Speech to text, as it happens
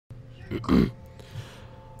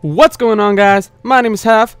What's going on, guys? My name is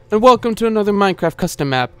Half, and welcome to another Minecraft custom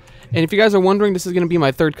map. And if you guys are wondering, this is going to be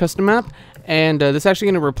my third custom map, and this is actually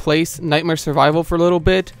going to replace Nightmare Survival for a little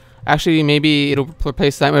bit. Actually, maybe it'll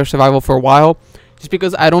replace Nightmare Survival for a while, just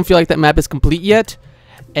because I don't feel like that map is complete yet,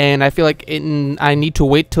 and I feel like I need to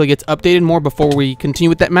wait till it gets updated more before we continue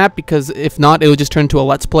with that map, because if not, it will just turn into a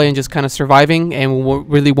Let's Play and just kind of surviving,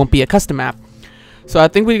 and really won't be a custom map. So I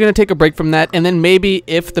think we're going to take a break from that, and then maybe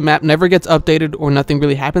if the map never gets updated or nothing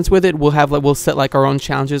really happens with it, we'll set like our own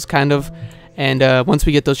challenges kind of, and once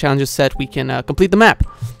we get those challenges set, we can complete the map.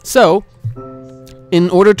 So in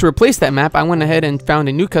order to replace that map, I went ahead and found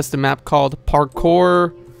a new custom map called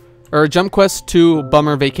Parkour or Jump Quest 2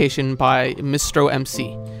 Bummer Vacation by Mistro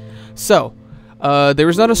MC. So there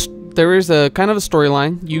is a kind of a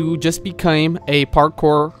storyline. You just became a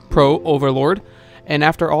parkour pro overlord. And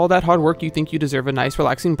after all that hard work, you think you deserve a nice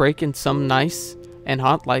relaxing break in somewhere nice and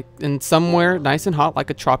hot like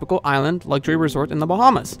a tropical island luxury resort in the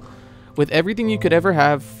Bahamas, with everything you could ever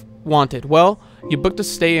have wanted. Well, you booked a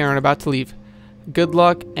stay and are about to leave. Good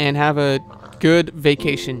luck and have a good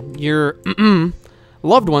vacation. Your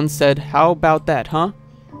loved one said, "How about that, huh?"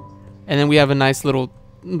 And then we have a nice little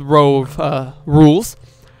row of rules.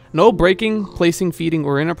 No breaking, placing, feeding,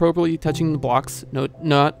 or inappropriately touching the blocks. No,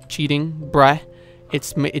 not cheating, bruh.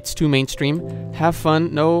 It's too mainstream. Have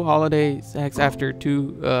fun. No holiday sex after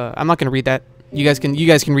 2. I'm not gonna read that. You guys can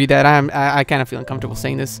read that. I kind of feel uncomfortable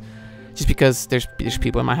saying this, just because there's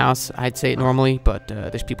people in my house. I'd say it normally, but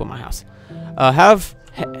there's people in my house. Have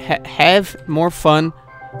more fun.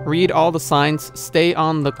 Read all the signs. Stay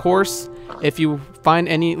on the course. If you find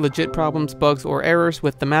any legit problems, bugs, or errors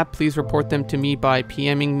with the map, please report them to me by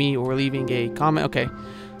PMing me or leaving a comment. Okay,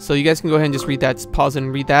 so you guys can go ahead and just read that. Just pause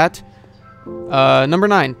and read that. Number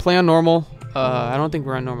 9, play on normal. I don't think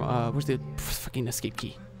we're on normal. Where's the fucking escape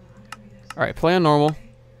key? Alright, play on normal.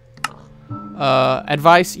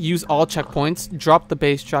 Advice, use all checkpoints. Drop the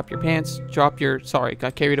base, drop your pants, sorry,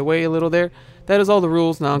 got carried away a little there. That is all the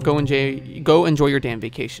rules. Now go enjoy your damn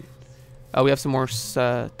vacation. We have some more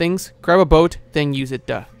things. Grab a boat, then use it,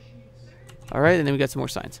 duh. Alright, and then we got some more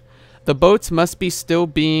signs. The boats must still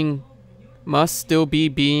be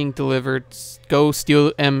being delivered. Go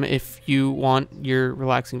steal them if you want your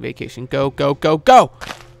relaxing vacation. Go, go, go, go!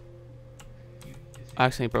 I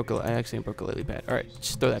accidentally broke a lily pad. Alright,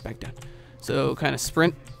 just throw that back down. So, kind of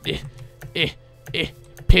sprint.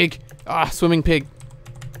 Pig. Ah, swimming pig.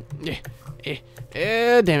 Damn it,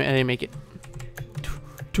 I didn't make it.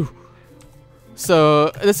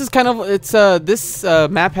 So, this is kind of, this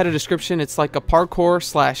map had a description. It's like a parkour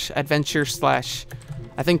 / adventure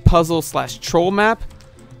 / I think puzzle / troll map.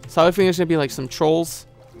 So I think there's gonna be like some trolls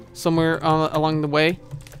somewhere along the way,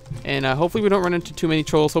 and hopefully we don't run into too many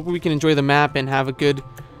trolls. Hopefully we can enjoy the map and have a good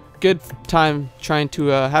time trying to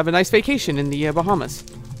have a nice vacation in the Bahamas.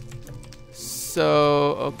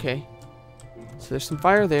 So okay, so there's some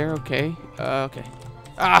fire there. Okay, okay.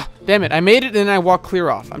 Ah, damn it! I made it and then I walked clear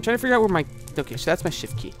off. I'm trying to figure out where my. Okay, so that's my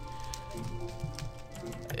shift key.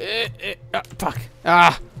 Fuck.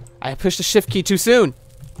 Ah, I pushed the shift key too soon.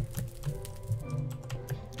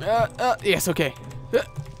 Yes, okay.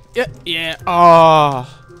 Yeah. Oh.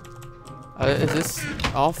 Is this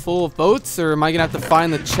all full of boats, or am I gonna have to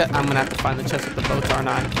find the chest? I'm gonna have to find the chest with the boats, aren't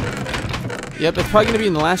I? Yep, it's probably gonna be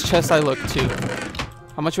in the last chest I look too.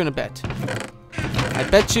 How much you wanna bet? I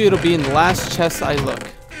bet you it'll be in the last chest I look.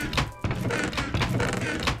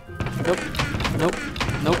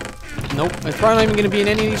 Nope. It's probably not even gonna be in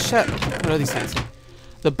any of these chests. What are these signs?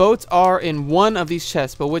 The boats are in one of these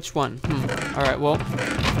chests, but which one? Alright, well,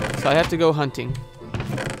 so I have to go hunting.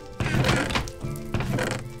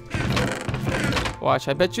 Watch,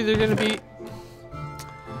 I bet you they're gonna be.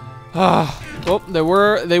 Well, they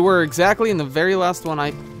were exactly in the very last one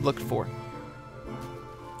I looked for.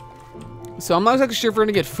 So I'm not exactly sure if we're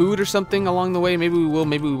gonna get food or something along the way. Maybe we will,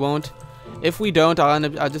 maybe we won't. If we don't,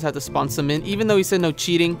 I'll just have to spawn some in. Even though he said no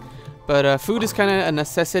cheating, but food is kind of a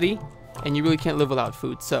necessity, and you really can't live without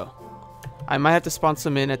food. So I might have to spawn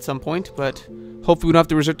some in at some point, but hopefully we don't have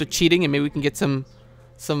to resort to cheating, and maybe we can get some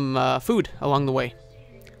food along the way.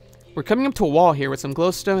 We're coming up to a wall here with some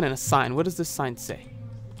glowstone and a sign. What does this sign say?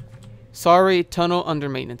 Sorry, tunnel under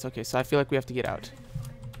maintenance. Okay, so I feel like we have to get out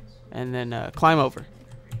and then climb over.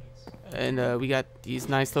 And we got these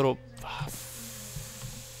nice little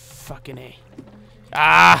fucking A.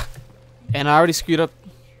 Ah! And I already screwed up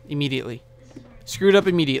immediately.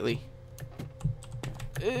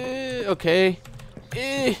 Okay.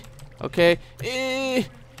 Okay. Okay.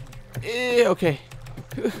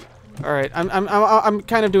 All right. I'm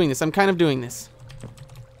kind of doing this.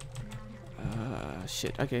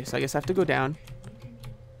 shit. Okay, so I guess I have to go down.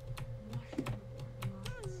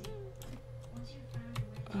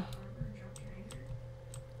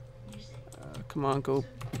 Come on, go.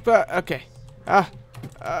 Okay.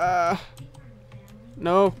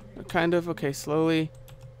 No, kind of. Okay, slowly.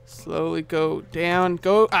 Slowly go down.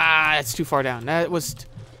 Go. It's too far down. That was...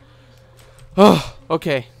 Oh,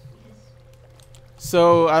 okay.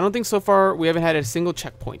 So, I don't think so far we haven't had a single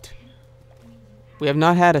checkpoint. We have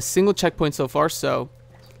not had a single checkpoint so far, so...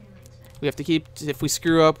 We have to keep... If we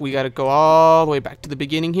screw up, we gotta go all the way back to the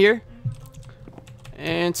beginning here.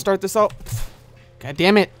 And start this all... God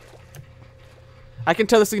damn it. I can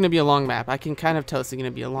tell this is going to be a long map. I can kind of tell this is going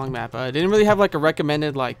to be a long map. I didn't really have like a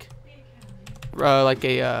recommended like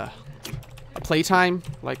a playtime,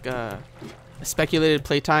 like a speculated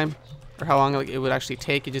playtime for how long like, it would actually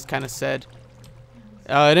take. It just kind of said, it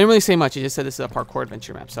didn't really say much. It just said this is a parkour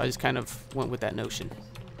adventure map. So I just kind of went with that notion.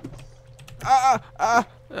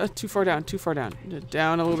 Too far down, too far down.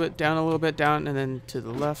 Down a little bit, down a little bit, down, and then to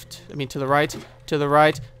the left. I mean to the right, to the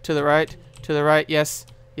right, to the right, to the right. Yes,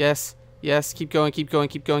 yes. Yes, keep going, keep going,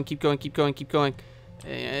 keep going, keep going, keep going, keep going.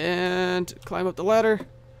 And climb up the ladder.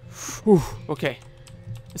 Whew, okay.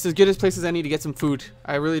 This is as good as place as I need to get some food.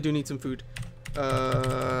 I really do need some food.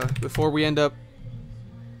 Before we end up...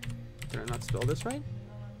 Did I not spell this right?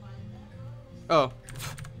 Oh.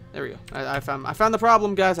 There we go. I found the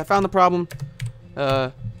problem, guys. I found the problem.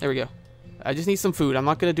 There we go. I just need some food. I'm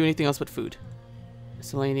not going to do anything else but food.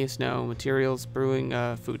 Miscellaneous, no. Materials, brewing,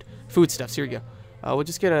 food. Foodstuffs, here we go. We'll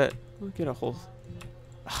just get a... We'll get a whole...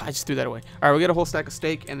 I just threw that away. All right, we'll get a whole stack of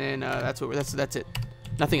steak, and then that's it.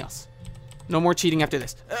 Nothing else. No more cheating after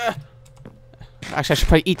this. Actually, I should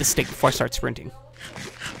probably eat the steak before I start sprinting.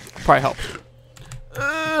 Probably help.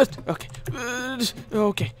 Okay.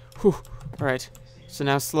 Okay. Whew. All right. So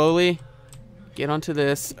now slowly get onto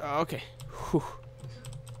this. Okay. Whew.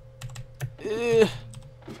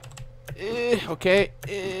 Okay.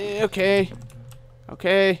 Okay.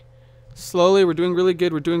 Okay. Slowly, we're doing really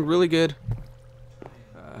good. We're doing really good.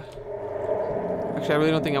 Actually, I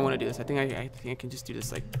really don't think I want to do this. I think I can just do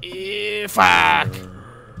this like, fuck.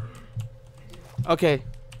 Okay.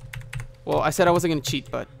 Well, I said I wasn't gonna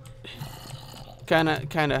cheat, but kind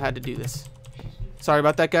of had to do this. Sorry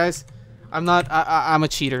about that, guys. I'm not. I'm a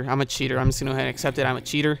cheater. I'm a cheater. I'm just gonna go ahead and accept it. I'm a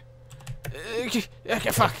cheater.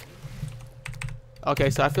 Okay, fuck.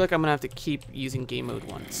 Okay, so I feel like I'm gonna have to keep using game mode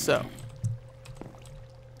 1. So.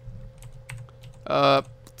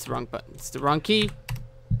 It's the wrong button. It's the wrong key.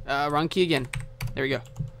 Wrong key again. There we go.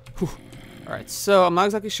 Alright, so I'm not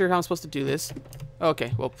exactly sure how I'm supposed to do this.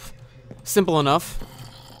 Okay, well, simple enough.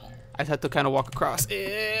 I just have to kind of walk across.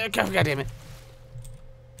 God damn it.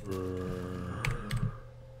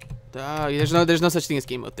 There's no such thing as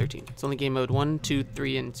game mode 13. It's only game mode 1, 2,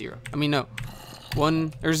 3, and 0. I mean, no.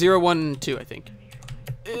 0, 1, and 2, I think.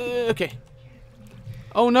 Okay.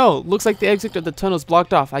 Oh no, looks like the exit of the tunnel is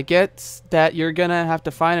blocked off. I get that you're gonna have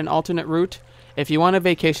to find an alternate route. If you want a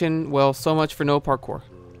vacation, well, so much for no parkour.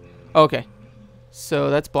 Okay. So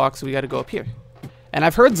that's blocked, so we gotta go up here. And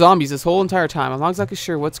I've heard zombies this whole entire time. I'm not exactly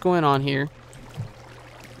sure what's going on here.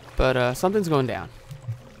 But something's going down.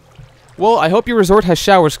 Well, I hope your resort has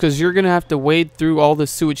showers, because you're gonna have to wade through all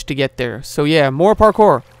this sewage to get there. So yeah, more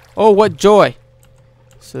parkour. Oh, what joy.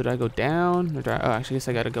 So do I go down? Or do I, actually, I guess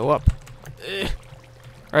I gotta go up.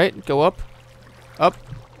 Alright, go up. Up.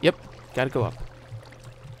 Yep, gotta go up.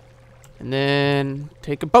 And then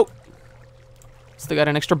take a boat. Still got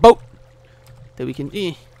an extra boat that we can...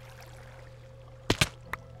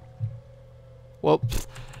 Well,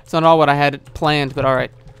 it's not all what I had planned, but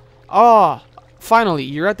alright. Oh, finally,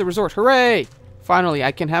 you're at the resort. Hooray! Finally,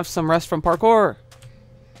 I can have some rest from parkour.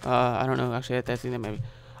 I don't know, actually, I think that maybe...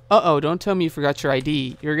 Uh-oh, don't tell me you forgot your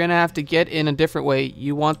ID. You're gonna have to get in a different way.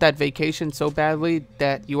 You want that vacation so badly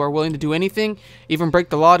that you are willing to do anything, even break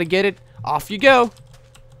the law to get it. Off you go.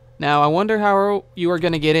 Now, I wonder how you are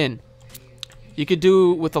gonna get in. You could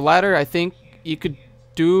do with the ladder. I think you could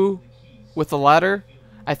do with the ladder.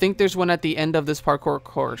 I think there's one at the end of this parkour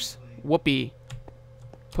course. Whoopee.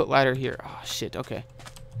 Put ladder here. Oh, shit. Okay.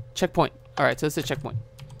 Checkpoint. Alright, so this is a checkpoint.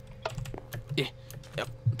 Yeah. Yep.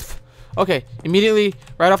 Okay, immediately,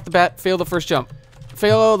 right off the bat, fail the first jump.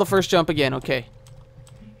 Fail the first jump again, okay.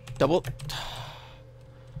 Double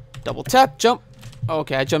tap, jump.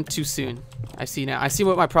 Okay, I jumped too soon. I see now. I see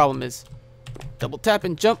what my problem is. Double tap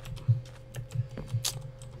and jump.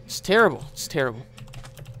 It's terrible. It's terrible.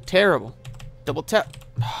 Terrible. Double tap.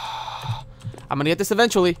 I'm gonna get this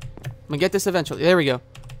eventually. There we go.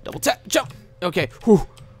 Double tap, jump. Okay, whew.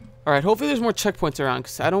 Alright, hopefully there's more checkpoints around,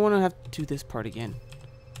 because I don't want to have to do this part again.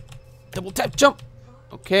 Double tap, jump.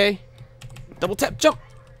 Okay. Double tap, jump.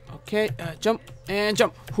 Okay, jump and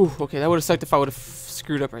jump. Whew, okay, that would have sucked if I would have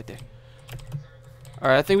screwed up right there.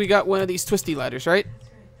 Alright, I think we got one of these twisty ladders, right?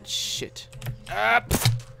 Shit. God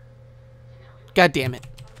damn it.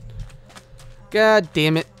 God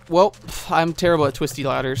damn it. Well, I'm terrible at twisty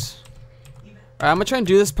ladders. Alright, I'm gonna try and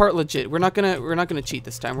do this part legit. We're not gonna cheat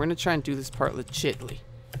this time. We're gonna try and do this part legitly.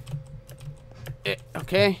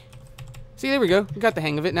 Okay. See, there we go. We got the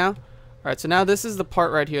hang of it now. Alright, so now this is the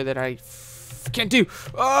part right here that I can't do.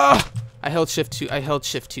 Oh! I held shift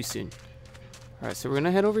too soon. Alright, so we're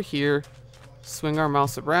gonna head over here. Swing our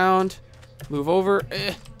mouse around. Move over.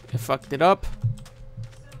 I fucked it up.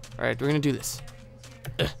 Alright, we're gonna do this.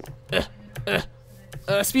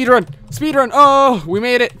 Speed run! Speed run! Oh, we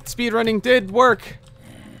made it! Speed running did work.